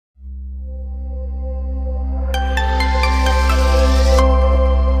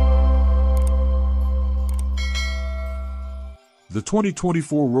The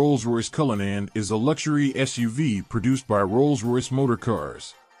 2024 Rolls-Royce Cullinan is a luxury SUV produced by Rolls-Royce Motor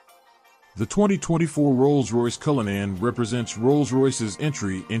Cars. The 2024 Rolls-Royce Cullinan represents Rolls-Royce's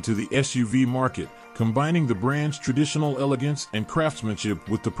entry into the SUV market, combining the brand's traditional elegance and craftsmanship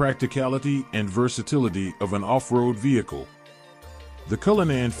with the practicality and versatility of an off-road vehicle. The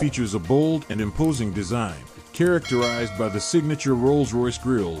Cullinan features a bold and imposing design, characterized by the signature Rolls-Royce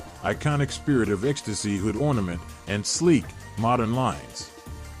grille, iconic Spirit of Ecstasy hood ornament, and sleek, modern lines.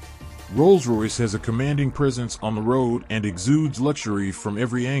 Rolls-Royce has a commanding presence on the road and exudes luxury from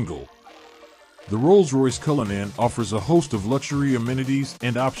every angle. The Rolls-Royce Cullinan offers a host of luxury amenities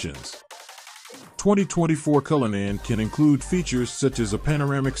and options. 2024 Cullinan can include features such as a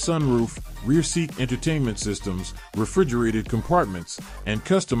panoramic sunroof, rear seat entertainment systems, refrigerated compartments, and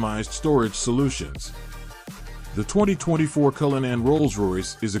customized storage solutions. The 2024 Cullinan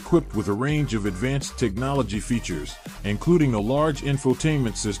Rolls-Royce is equipped with a range of advanced technology features, including a large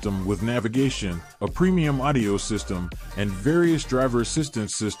infotainment system with navigation, a premium audio system, and various driver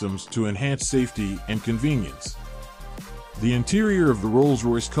assistance systems to enhance safety and convenience. The interior of the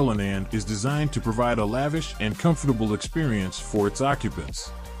Rolls-Royce Cullinan is designed to provide a lavish and comfortable experience for its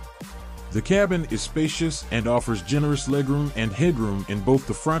occupants. The cabin is spacious and offers generous legroom and headroom in both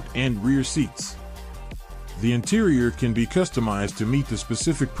the front and rear seats. The interior can be customized to meet the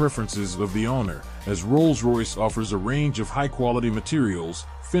specific preferences of the owner, as Rolls-Royce offers a range of high-quality materials,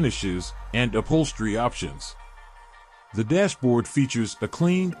 finishes, and upholstery options. The dashboard features a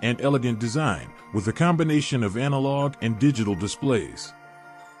clean and elegant design, with a combination of analog and digital displays.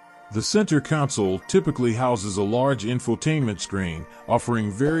 The center console typically houses a large infotainment screen,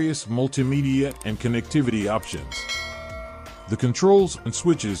 offering various multimedia and connectivity options. The controls and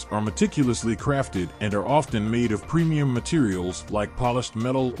switches are meticulously crafted and are often made of premium materials like polished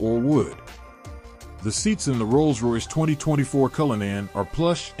metal or wood. The seats in the Rolls-Royce 2024 Cullinan are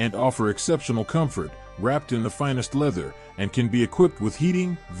plush and offer exceptional comfort, wrapped in the finest leather, and can be equipped with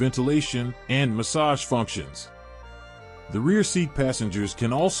heating, ventilation, and massage functions. The rear seat passengers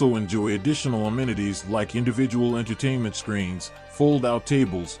can also enjoy additional amenities like individual entertainment screens, fold-out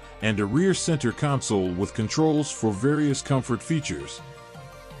tables, and a rear center console with controls for various comfort features.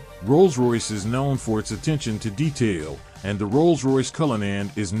 Rolls-Royce is known for its attention to detail, and the Rolls-Royce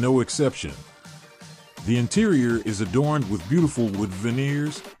Cullinan is no exception. The interior is adorned with beautiful wood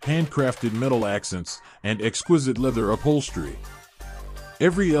veneers, handcrafted metal accents, and exquisite leather upholstery.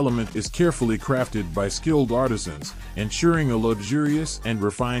 Every element is carefully crafted by skilled artisans, ensuring a luxurious and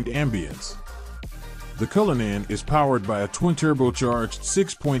refined ambience. The Cullinan is powered by a twin-turbocharged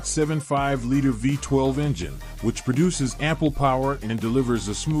 6.75-liter V12 engine, which produces ample power and delivers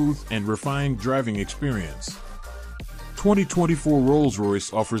a smooth and refined driving experience. 2024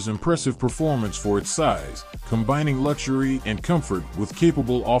 Rolls-Royce offers impressive performance for its size, combining luxury and comfort with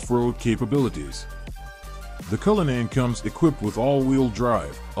capable off-road capabilities. The Cullinan comes equipped with all-wheel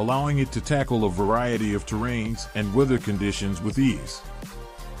drive, allowing it to tackle a variety of terrains and weather conditions with ease.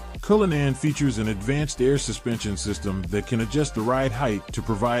 Cullinan features an advanced air suspension system that can adjust the ride height to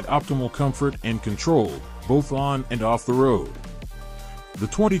provide optimal comfort and control, both on and off the road. The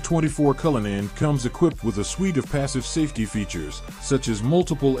 2024 Cullinan comes equipped with a suite of passive safety features, such as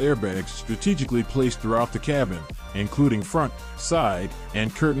multiple airbags strategically placed throughout the cabin, including front, side,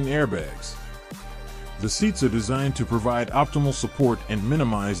 and curtain airbags. The seats are designed to provide optimal support and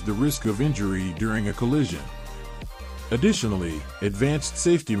minimize the risk of injury during a collision. Additionally, advanced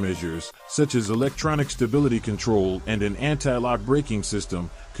safety measures, such as electronic stability control and an anti-lock braking system,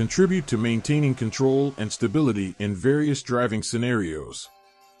 contribute to maintaining control and stability in various driving scenarios.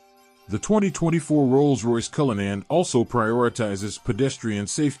 The 2024 Rolls-Royce Cullinan also prioritizes pedestrian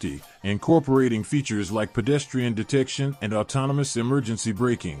safety, incorporating features like pedestrian detection and autonomous emergency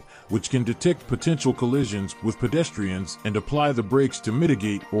braking, which can detect potential collisions with pedestrians and apply the brakes to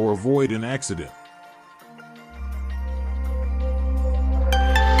mitigate or avoid an accident.